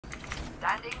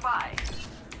Standing by.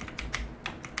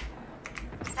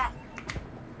 Set.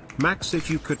 Max,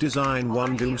 if you could design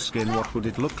one Doom skin, what would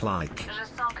it look like? Je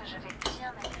sens que je vais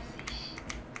bien m'amuser.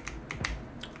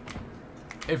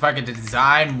 If I could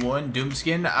design one Doom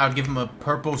skin, I would give him a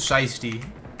purple shiesty.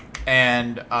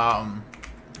 And,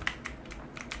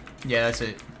 yeah, that's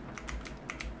it.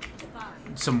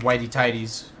 Some whitey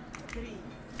tighties.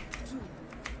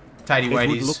 Tidy It whities.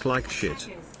 would look like shit.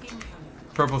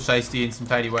 Purple shiesty and some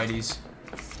tidy whities.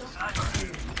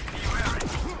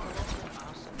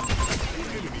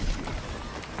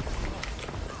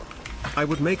 I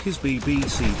would make his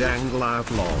BBC dangle out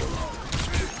lol.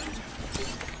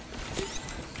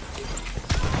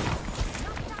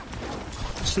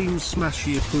 Seems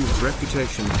Smashy Approved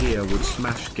reputation here would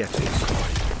smash get it.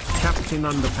 Captain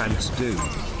Underpants Doom.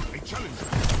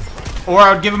 Or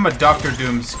I would give him a Doctor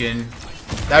Doom skin.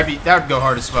 That would go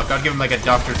hard as fuck. I'd give him like a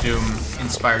Doctor Doom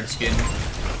inspired skin.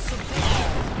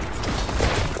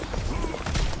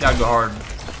 That'd go hard.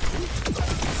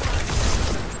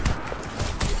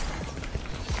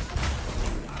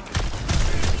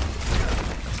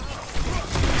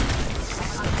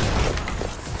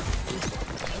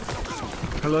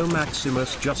 Hello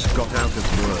Maximus, just got out of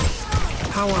work.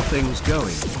 How are things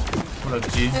going? What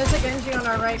up, G? There's a Genji on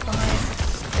our right behind.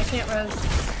 I can't res.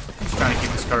 I'm just trying to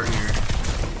keep this cart here.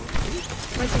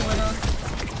 Where's the Widow?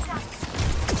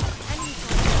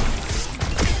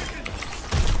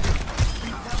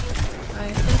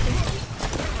 Nice, thank you.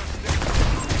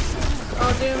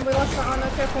 Oh, Doom, we lost the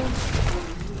honor, careful.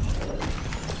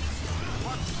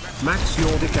 Max,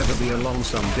 your dick ever be along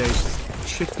some days?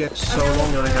 Shit gets so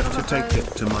long I have to take it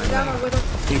to my leg.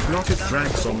 If not it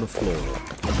drags on the floor.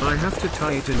 I have to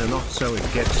tie it in a knot so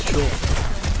it gets shorter.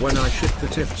 When I shit the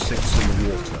tip sits in the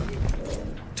water.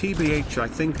 TBH, I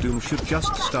think Doom should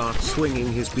just start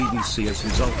swinging his BBC as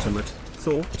his ultimate.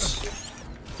 Thoughts?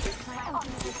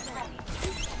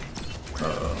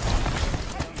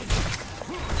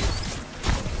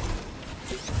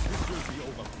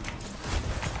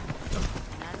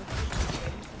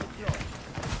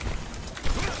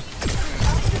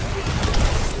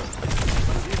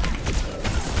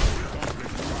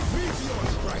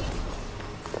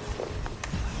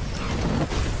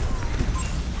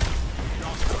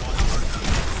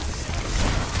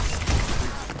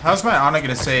 How's my Ana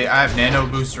gonna say I have nano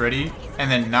boost ready and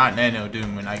then not nano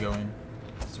Doom when I go in?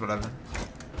 It's whatever.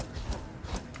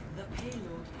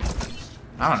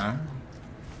 I don't know.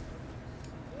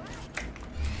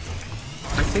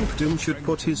 I think Doom should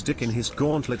put his dick in his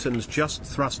gauntlet and just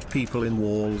thrust people in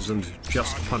walls and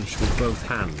just punch with both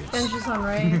hands. Genji's on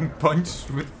right. Punch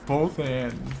with both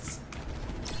hands.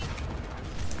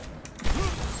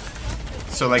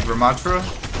 So like Ramatra?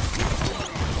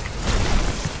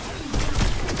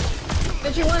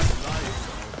 Genji won.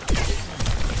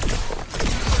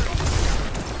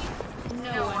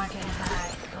 No one can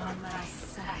hide on my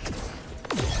sight.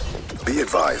 Be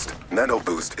advised, Nano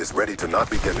Boost is ready to not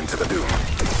be given to the Doom.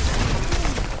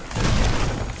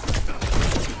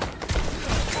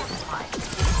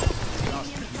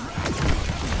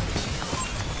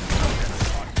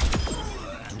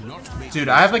 Dude,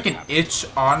 I have like an itch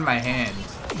on my hand.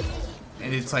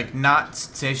 And it's like not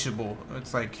satiable.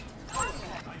 It's like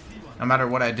no matter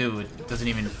what I do, it doesn't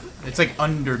even, it's like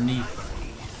underneath.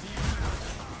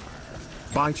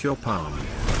 Bite your palm.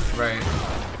 Right.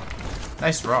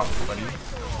 Nice rock, buddy.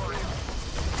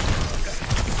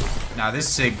 Nah, this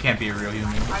Sig can't be a real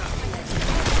human.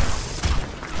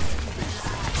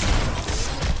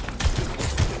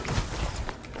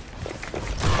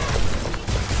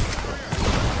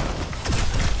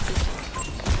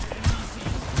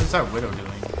 What's our Widow doing?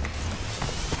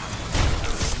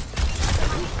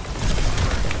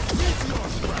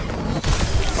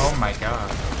 Oh my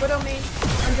god. Widow main.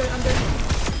 Under.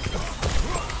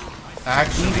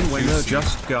 Actually, Even when you're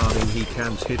just guarding he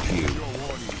can't hit you.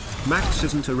 Max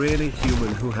isn't a really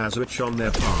human who has a itch on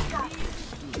their palm.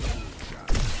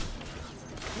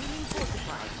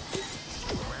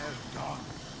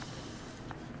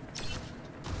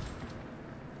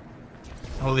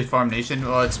 Holy Farm Nation?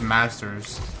 Well, it's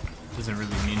Masters. Doesn't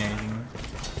really mean anything.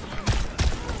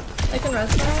 I can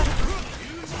res that.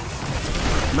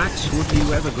 Max, would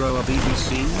you ever grow a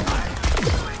BBC?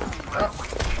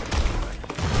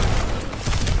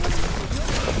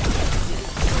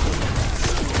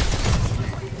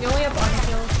 You only have on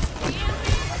kills.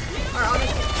 Or on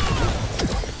kills.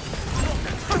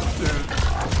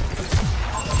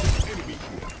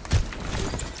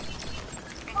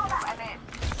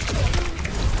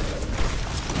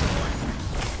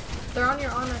 They're on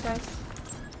your honor, guys.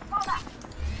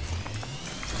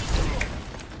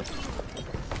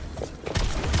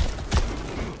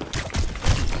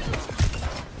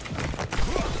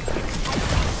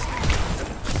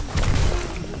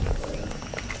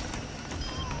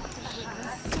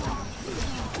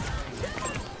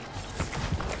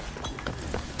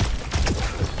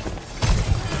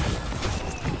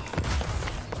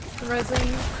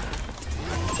 resin.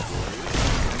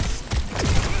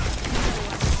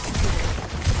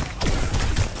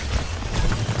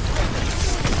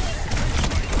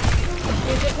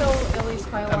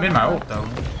 I'm in my ult though.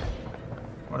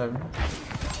 Whatever.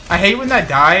 I hate when I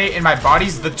die and my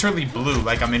body's literally blue,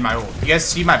 like I'm in my ult. You guys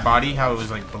see my body, how it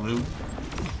was like blue?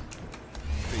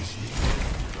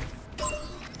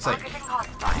 It's like,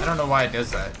 I don't know why it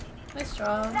does that. Nice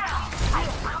job.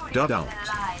 Dud out.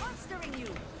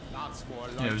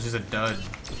 Yeah, it was just a dud.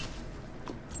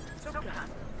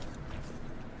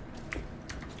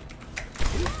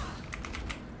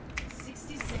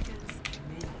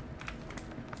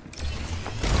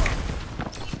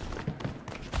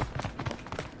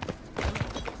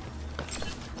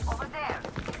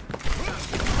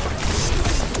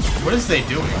 What is they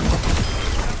doing?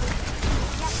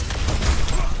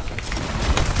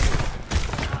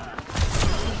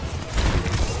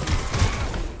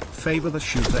 Favor the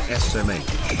shooter SMH.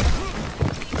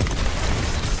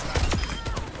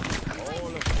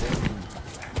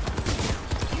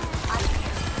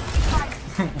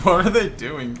 What are they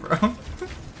doing, bro?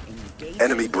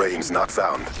 Enemy brains not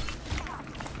found.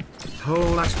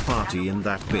 Whole ass party in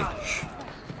that bitch.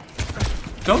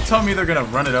 Don't tell me they're gonna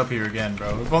run it up here again,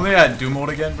 bro. If only I had Doom ult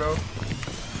again, bro.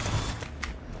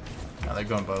 Nah, they're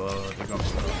going below. They're going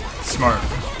below. Smart.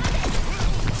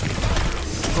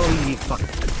 Holy fuck.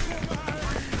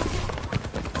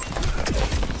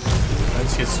 I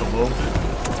just get so low.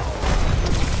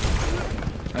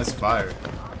 That's fire.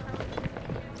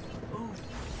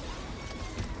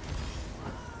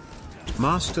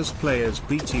 Masters players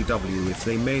BTW if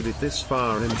they made it this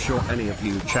far, I'm sure any of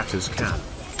you chatters can.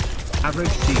 Average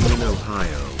team in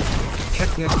Ohio. Check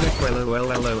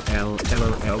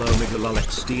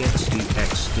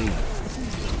LOLLOLLOLXDXDXD.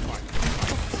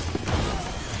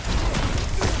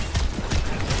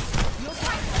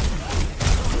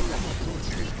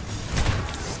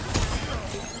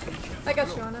 I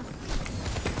got you, Anna.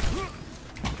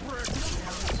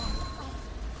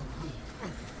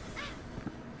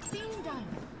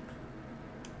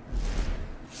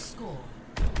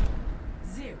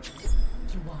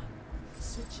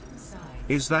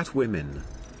 Is that women?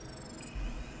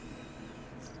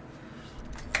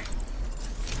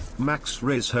 Max,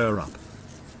 raise her up.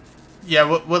 Yeah,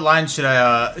 what line should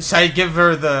I give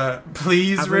her the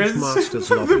please, Average Riz? Masters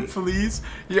The lobby. please?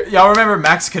 Y'all remember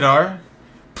Max Kadar?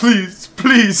 Please,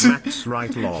 please. Max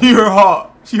right lol. You're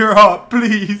hot,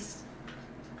 please.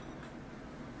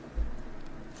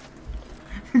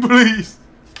 Please.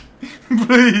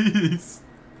 Please.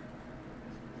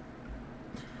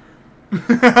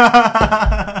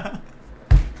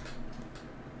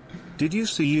 Did you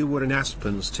see you were in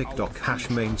Aspen's TikTok hash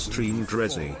mainstream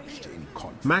Dresy?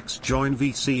 Max join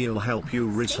VC, he'll help you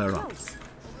riz her up.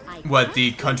 What,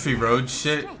 the country road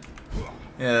shit?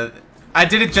 Yeah, I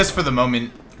did it just for the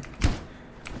moment.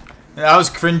 I was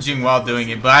cringing while doing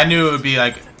it, but I knew it would be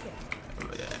like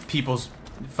people's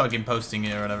fucking posting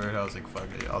it or whatever. I was like, fuck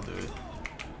it, I'll do it.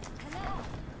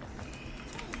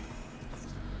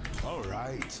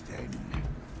 Alright then.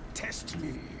 Test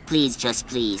me. Please, just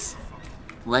please.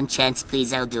 One chance,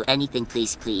 please. I'll do anything,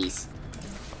 please, please.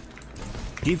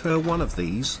 Give her one of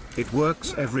these, it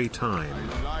works every time.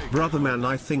 Brother man,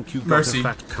 I think you got Mercy. a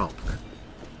fat cock.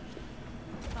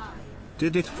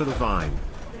 Did it for the vine.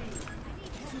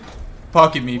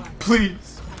 Pocket me,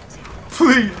 please.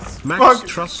 Please. Max, Pocket,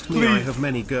 trust me, please. I have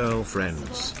many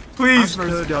girlfriends. Please, Ask her,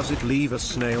 Mercy. does it leave a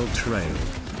snail trail?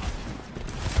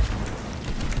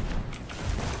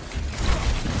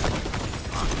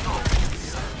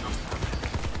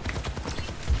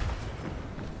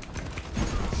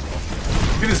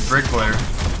 Look at this bricklayer.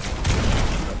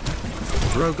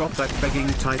 Bro got that begging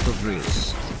type of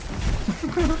riz.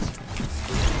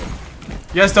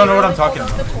 You guys don't know what I'm talking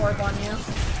Pulled up about. the torb on you.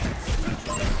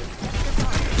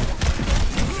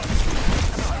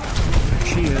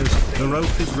 Cheers, the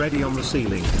rope is ready on the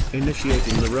ceiling,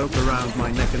 initiating the rope around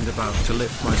my neck and about to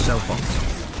lift myself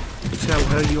off. Tell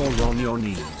her you're on your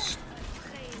knees.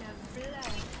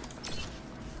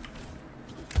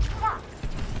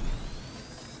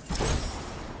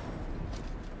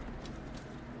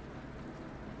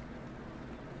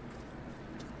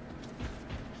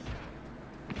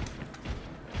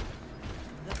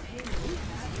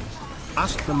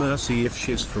 Ask the Mercy if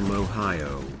she's from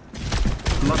Ohio.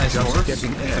 Not Nice just horse.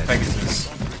 getting The air. Pegasus.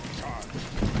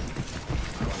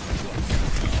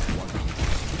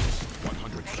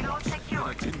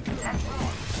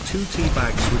 Two tea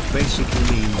bags, which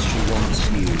basically means she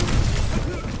wants you.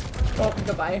 Oh,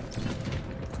 goodbye.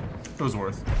 It was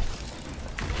worth.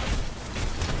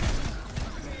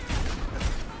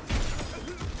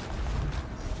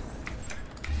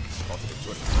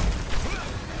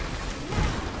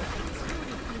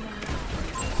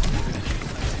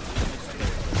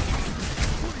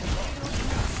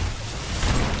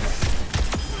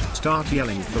 Start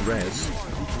yelling for res.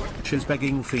 She's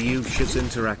begging for you, she's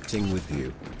interacting with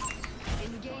you.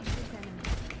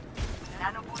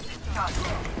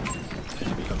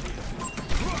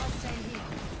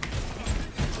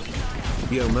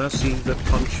 Yo Mercy, that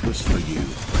punch was for you.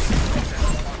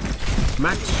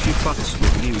 Max, she fucks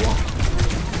with you off.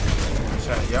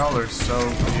 Chat, y'all are so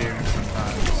weird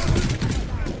sometimes.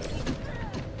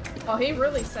 Oh, he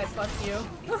really said fuck you.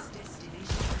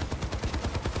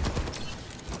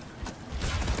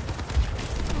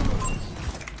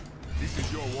 This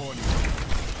is your warning.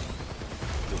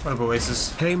 What up,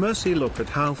 Oasis? Hey Mercy, look at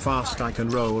how fast I can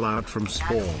roll out from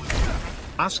spawn.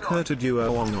 Ask her to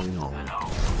duo ong ong ong.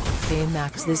 Hey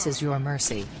Max, this is your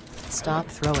mercy. Stop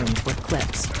throwing foot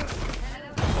clips.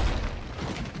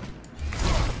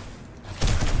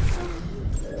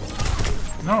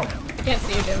 No. Can't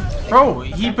see you, Jim. Bro,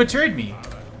 he betrayed me.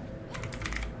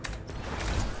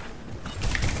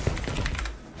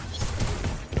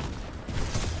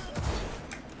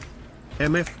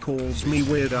 MF calls me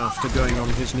weird after going on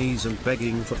his knees and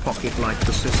begging for pocket like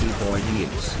the sissy boy he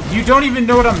is. You don't even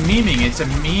know what I'm memeing. It's a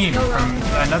meme from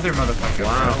another motherfucker.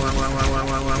 Wow, wow, wow, wow, wow,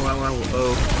 wow, wow, wow, wow,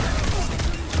 oh.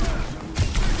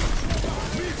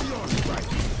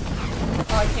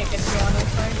 Oh, I can't get you on this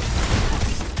side.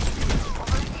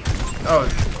 Oh,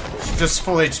 she's just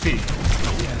full HP.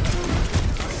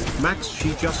 Max,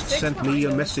 she just sent me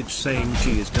a message saying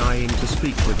she is dying to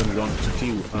speak with and want to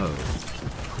duo.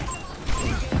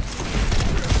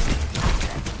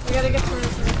 We gotta get through.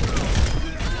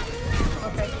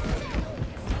 Okay.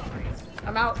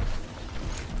 I'm out.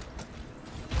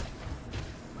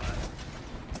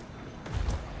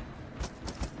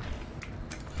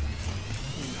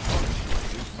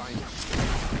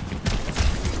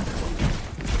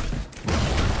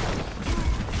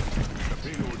 The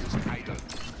payload is idle.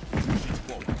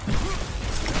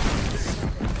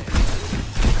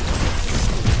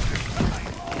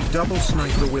 Double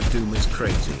sniper with Doom is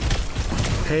crazy.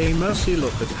 Hey Mercy,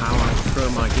 look at how I throw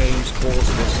my games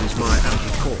cause this is my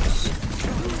anti-course.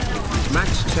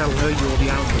 Max, tell her you're the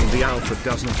alpha. The alpha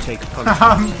doesn't take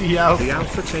punishment. The alpha. The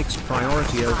alpha takes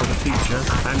priority over the feature,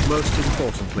 and most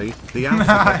importantly, the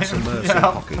alpha gets a Mercy The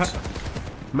alpha. pocket.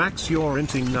 Max, you're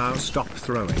inting now, stop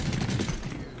throwing.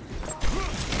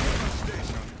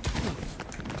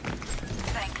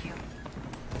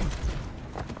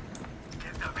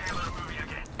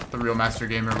 The real master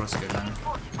gamer was good, man.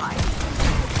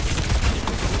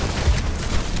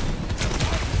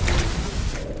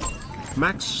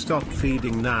 Max, stop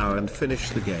feeding now and finish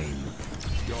the game.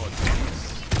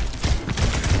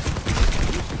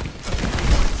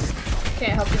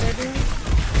 Can't help you there,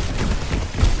 dude.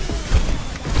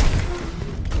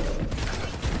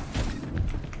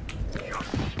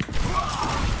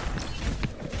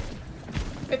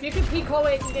 If you can peek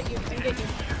hallway, I can get you. I can get you.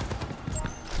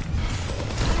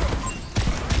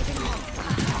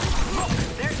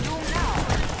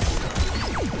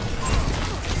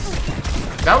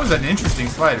 That was an interesting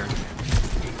slider.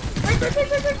 I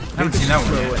haven't seen that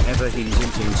one Throw yet. ever, he's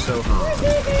inting so hard.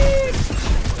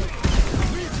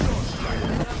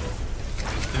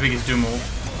 The biggest Doom ult.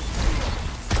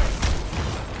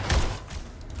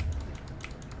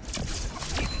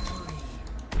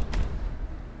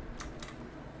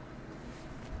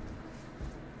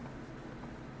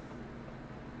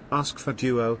 Ask for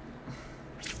duo.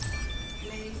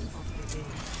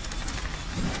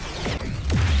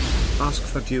 Ask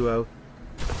for duo.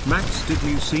 Max, did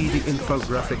you see the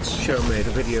infographics show made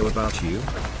a video about you?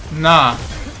 Nah.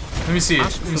 Let me see it.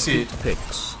 Ask Let me for see it. feet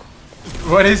pics.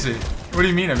 What is it? What do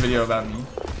you mean a video about me?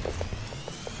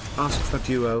 Ask for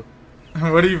duo.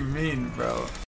 What do you mean, bro?